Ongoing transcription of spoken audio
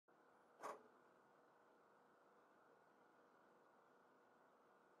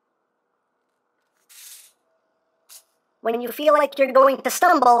When you feel like you're going to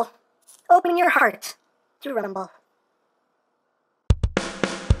stumble, open your heart to rumble.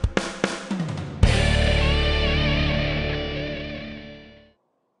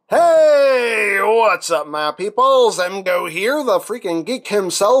 Hey, what's up, my peoples? EmGo here, the freaking geek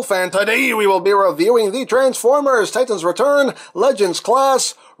himself, and today we will be reviewing the Transformers Titans Return Legends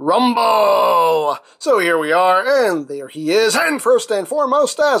Class Rumble. So here we are, and there he is, and first and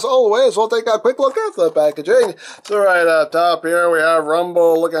foremost, as always, we'll take a quick look at the packaging. So right up top here, we have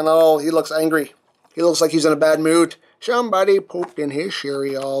Rumble looking he looks angry. He looks like he's in a bad mood. Somebody pooped in his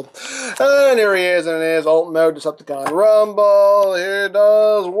cereal. And here he is in his alt mode, Decepticon Rumble. He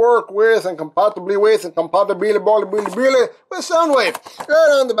does work with and compatibly with Soundwave.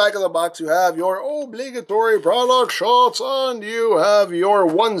 Right on the back of the box, you have your obligatory product shots, and you have your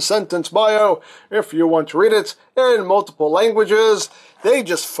one-sentence bio, if you want to read it, in multiple languages. They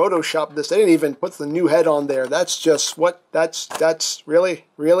just photoshopped this. They didn't even put the new head on there. That's just what, that's really?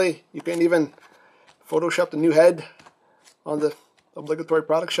 You can't even Photoshop the new head on the obligatory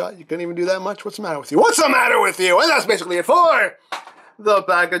product shot? You couldn't even do that much? What's the matter with you? What's the matter with you? And that's basically it for the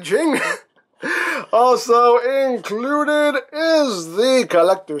packaging. Also included is the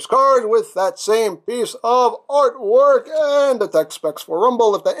collector's card with that same piece of artwork and the tech specs for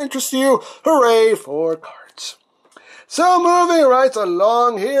Rumble. If that interests you, hooray for cards. So moving right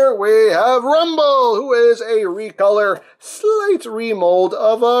along here, we have Rumble, who is a recolor, slight remold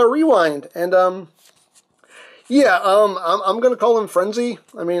of Rewind. And, yeah, I'm going to call him Frenzy.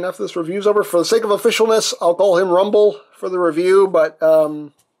 I mean, after this review's over, for the sake of officialness, I'll call him Rumble for the review, but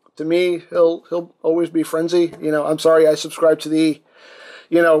to me, he'll always be Frenzy. You know, I'm sorry, I subscribe to the,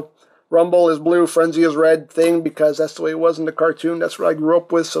 Rumble is blue, Frenzy is red thing, because that's the way it was in the cartoon. That's what I grew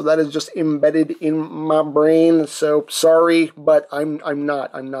up with, so that is just embedded in my brain. So sorry, but I'm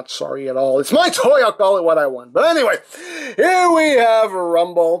not sorry at all. It's my toy, I'll call it what I want. But anyway, here we have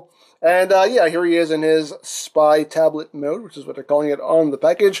Rumble. And, yeah, here he is in his spy tablet mode, which is what they're calling it on the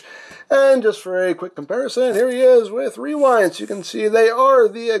package. And just for a quick comparison, here he is with Rewind. So you can see they are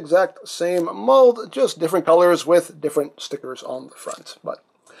the exact same mold, just different colors with different stickers on the front. But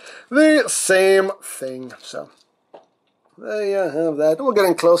the same thing. So there you have that. And we'll get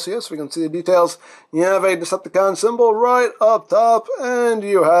in close here so we can see the details. You have a Decepticon symbol right up top, and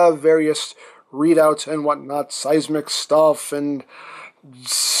you have various readouts and whatnot, seismic stuff and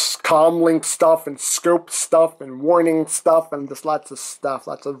comlink stuff and scope stuff and warning stuff and just lots of stuff,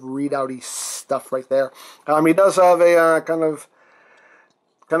 lots of readouty stuff right there. He does have a kind of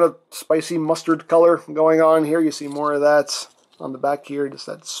spicy mustard color going on here. You see more of that on the back here, just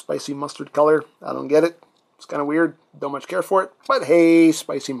that spicy mustard color. I don't get it. It's kind of weird. Don't much care for it. But hey,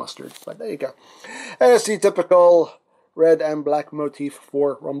 spicy mustard. But there you go. And it's the typical red and black motif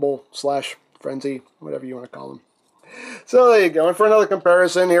for Rumble / Frenzy, whatever you want to call them. So there you go. And for another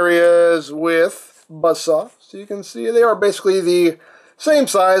comparison, here he is with Buzzsaw. So you can see they are basically the same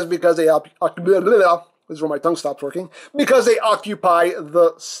size because they this is where my tongue stops working. Because they occupy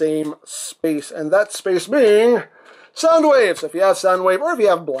the same space, and that space being Soundwave. So if you have Soundwave or if you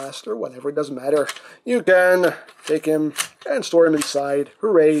have Blast or whatever, it doesn't matter. You can take him and store him inside.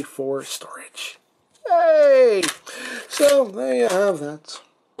 Hooray for storage! Yay! So there you have that.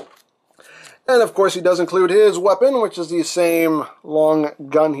 And of course he does include his weapon, which is the same long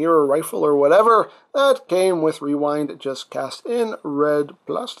gun here, or rifle, or whatever, that came with Rewind, just cast in red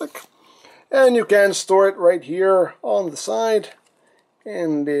plastic. And you can store it right here on the side,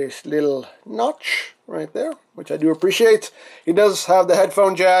 in this little notch right there, which I do appreciate. He does have the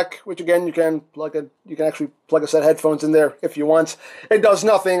headphone jack, which again you can actually plug a set of headphones in there if you want. It does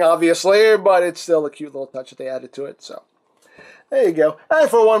nothing, obviously, but it's still a cute little touch that they added to it, so. There you go. And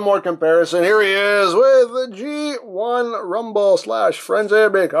for one more comparison, here he is with the G1 Rumble / Frenzy,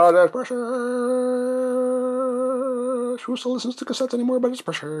 because there's precious. Who still listens to cassettes anymore, but it's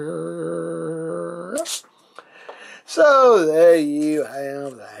precious. So there you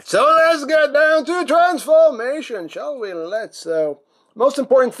have that. So let's get down to transformation, shall we? So, most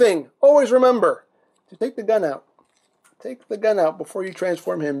important thing, always remember to take the gun out. Take the gun out before you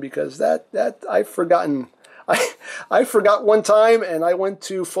transform him, because that I've forgotten. I forgot one time, and I went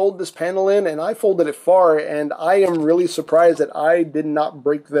to fold this panel in, and I folded it far, and I am really surprised that I did not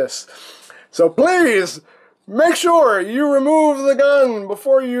break this. So please, make sure you remove the gun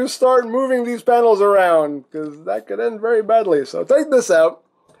before you start moving these panels around, because that could end very badly. So take this out,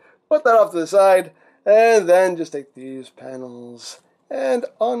 put that off to the side, and then just take these panels and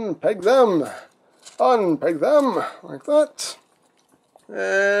unpeg them. Unpeg them, like that,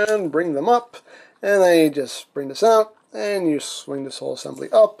 and bring them up. And then you just bring this out, and you swing this whole assembly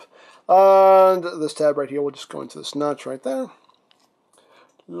up And this tab right here will just go into this notch right there.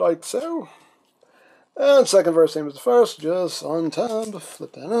 Like so. And second verse, same as the first, just untab,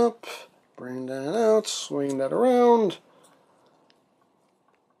 flip that up, bring that out, swing that around.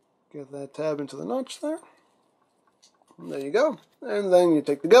 Get that tab into the notch there. And there you go. And then you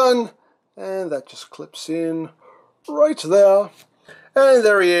take the gun, and that just clips in right there. And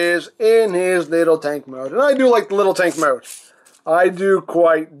there he is in his little tank mode. And I do like the little tank mode. I do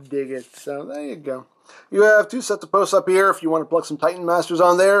quite dig it. So there you go. You have two sets of posts up here if you want to plug some Titan Masters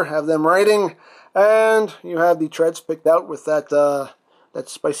on there, have them riding. And you have the treads picked out with that that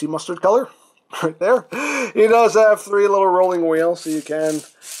spicy mustard color right there. He does have three little rolling wheels, so you can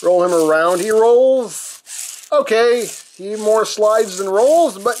roll him around. He rolls okay. He more slides than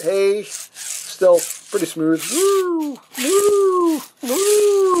rolls, but hey, still pretty smooth. Woo, woo,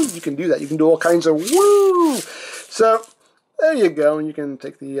 woo. You can do that. You can do all kinds of woo. So there you go, and you can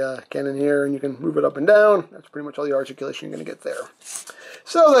take the cannon here and you can move it up and down. That's pretty much all the articulation you're going to get there.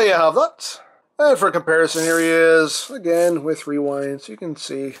 So there you have that. And for comparison, here he is, again, with rewind. So you can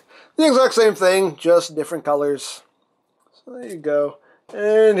see the exact same thing, just different colors. So there you go.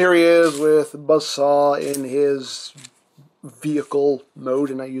 And here he is with Buzzsaw in his vehicle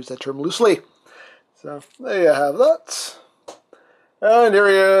mode, and I use that term loosely. So there you have that. And here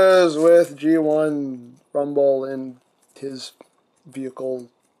he is with G1 Rumble in his vehicle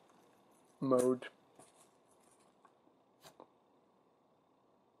mode.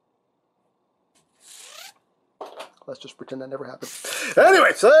 Let's just pretend that never happened.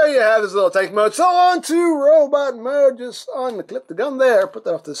 Anyway, so there you have this little tank mode. So on to robot mode. Just unclip the gun there. Put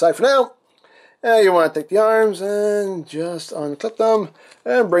that off to the side for now. And you want to take the arms and just unclip them.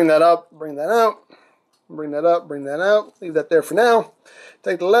 And bring that up, bring that out. Bring that up, bring that out. Leave that there for now.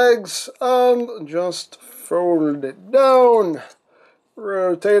 Take the legs and just fold it down.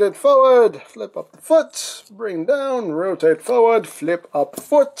 Rotate it forward. Flip up the foot. Bring down. Rotate forward. Flip up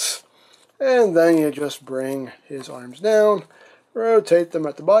foot. And then you just bring his arms down, rotate them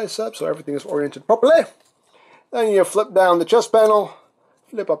at the bicep so everything is oriented properly. Then you flip down the chest panel,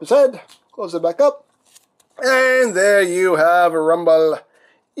 flip up his head, close it back up, and there you have Rumble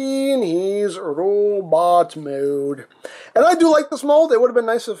in his robot mode. And I do like this mold. It would have been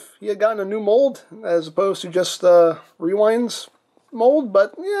nice if he had gotten a new mold as opposed to just Rewind's mold,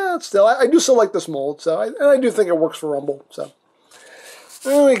 but yeah, still, I do still like this mold, so and I do think it works for Rumble, so.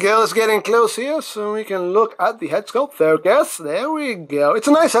 There we go, let's get in close here so we can look at the head sculpt. Focus, there we go. It's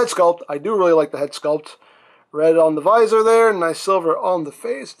a nice head sculpt. I do really like the head sculpt. Red on the visor there, nice silver on the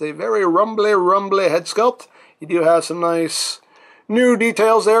face. It's a very rumbly head sculpt. You do have some nice new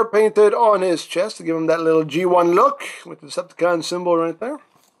details there painted on his chest to give him that little G1 look with the Decepticon symbol right there.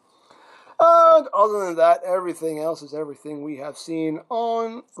 And other than that, everything else is everything we have seen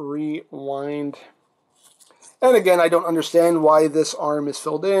on Rewind. And again, I don't understand why this arm is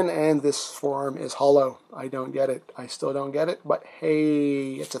filled in and this forearm is hollow. I don't get it. I still don't get it. But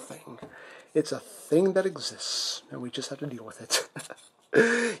hey, it's a thing. It's a thing that exists. And we just have to deal with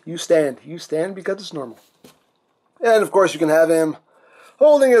it. You stand. You stand because it's normal. And of course, you can have him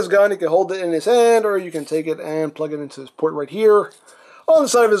holding his gun. You can hold it in his hand, or you can take it and plug it into his port right here on the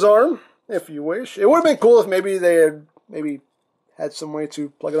side of his arm, if you wish. It would have been cool if maybe they had had some way to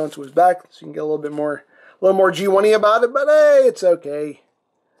plug it onto his back so you can get a little more G1-y about it, but hey, it's okay.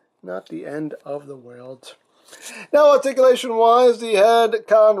 Not the end of the world. Now, articulation-wise, the head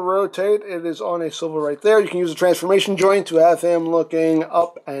can rotate. It is on a swivel right there. You can use a transformation joint to have him looking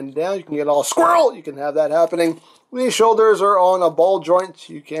up and down. You can get all squirrel. You can have that happening. The shoulders are on a ball joint.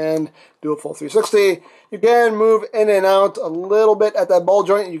 You can do a full 360. You can move in and out a little bit at that ball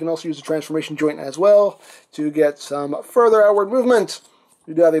joint. You can also use a transformation joint as well to get some further outward movement.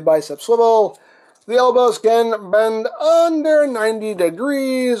 You do have a bicep swivel. The elbows can bend under 90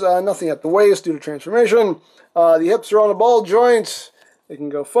 degrees, nothing at the waist due to transformation. The hips are on a ball joint. They can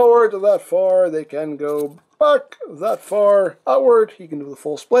go forward that far. They can go back that far outward. You can do the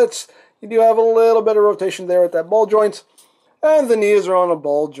full splits. You do have a little bit of rotation there at that ball joint. And the knees are on a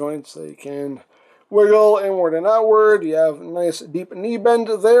ball joint, so you can wiggle inward and outward. You have a nice deep knee bend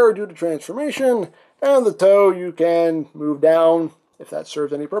there due to transformation. And the toe you can move down. If that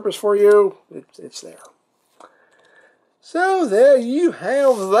serves any purpose for you, it's there. So there you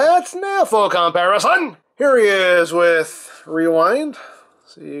have that. Now for comparison, here he is with Rewind.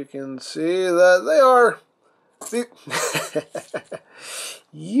 So you can see that they are...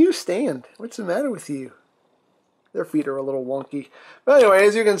 You stand. What's the matter with you? Their feet are a little wonky. But anyway,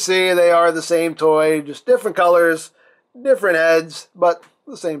 as you can see, they are the same toy, just different colors, different heads, but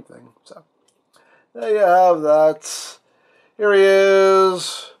the same thing. So there you have that. Here he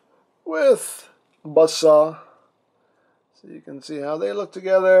is with Buzzsaw. So you can see how they look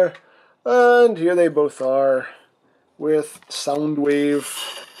together. And here they both are with Soundwave.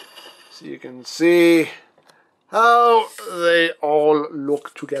 So you can see how they all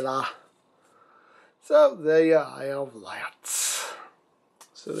look together. So there you have that.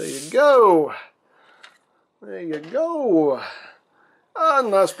 So there you go. There you go. And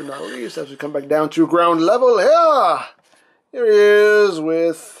last but not least, as we come back down to ground level here he is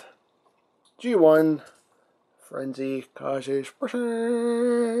with G1 Frenzy causes precious.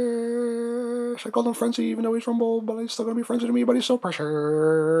 I called him Frenzy even though he's Rumble, but he's still gonna be Frenzy to me, but he's so precious.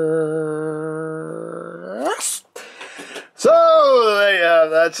 So there you have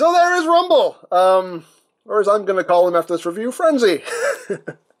that. So there is Rumble. Or as I'm gonna call him after this review, Frenzy.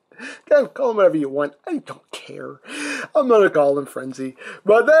 Again, call him whatever you want. I don't care. I'm gonna call him Frenzy.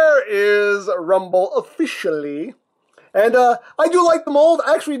 But there is Rumble officially. And I do like the mold.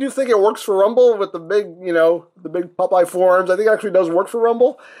 I actually do think it works for Rumble with the big, the big Popeye forearms. I think it actually does work for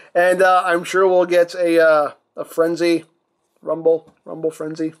Rumble. And I'm sure we'll get a Frenzy, Rumble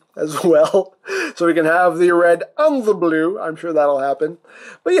Frenzy as well. So we can have the red and the blue. I'm sure that'll happen.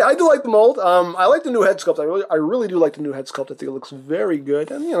 But yeah, I do like the mold. I like the new head sculpt. I really do like the new head sculpt. I think it looks very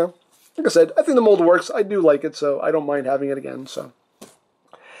good. And, like I said, I think the mold works. I do like it, so I don't mind having it again, so.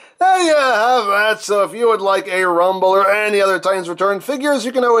 There you have that. So if you would like a Rumble or any other Titans Return figures,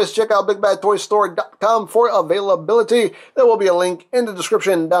 you can always check out BigBadToyStore.com for availability. There will be a link in the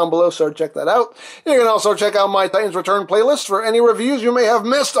description down below, so check that out. You can also check out my Titans Return playlist for any reviews you may have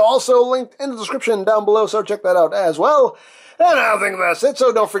missed, also linked in the description down below, so check that out as well. And I think that's it,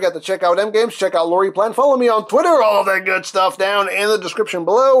 so don't forget to check out EmGo's, check out LoriPlan, follow me on Twitter, all of that good stuff down in the description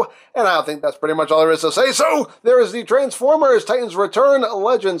below. And I think that's pretty much all there is to say. So, there is the Transformers Titans Return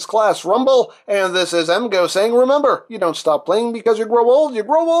Legends Class Rumble, and this is EmGo saying, remember, you don't stop playing because you grow old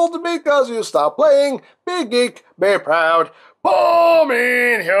because you stop playing. Be geek, be proud, palm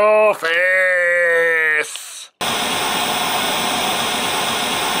in your face.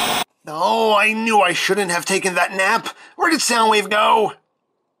 Oh, I knew I shouldn't have taken that nap. Where did Soundwave go?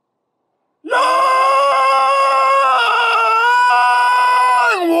 Young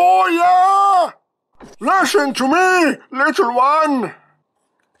warrior! Listen to me, little one.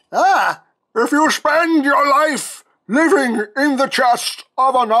 If you spend your life living in the chest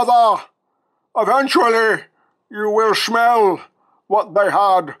of another, eventually you will smell what they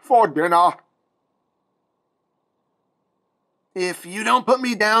had for dinner. If you don't put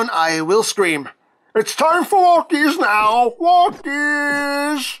me down, I will scream. It's time for walkies now.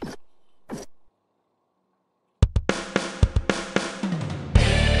 Walkies!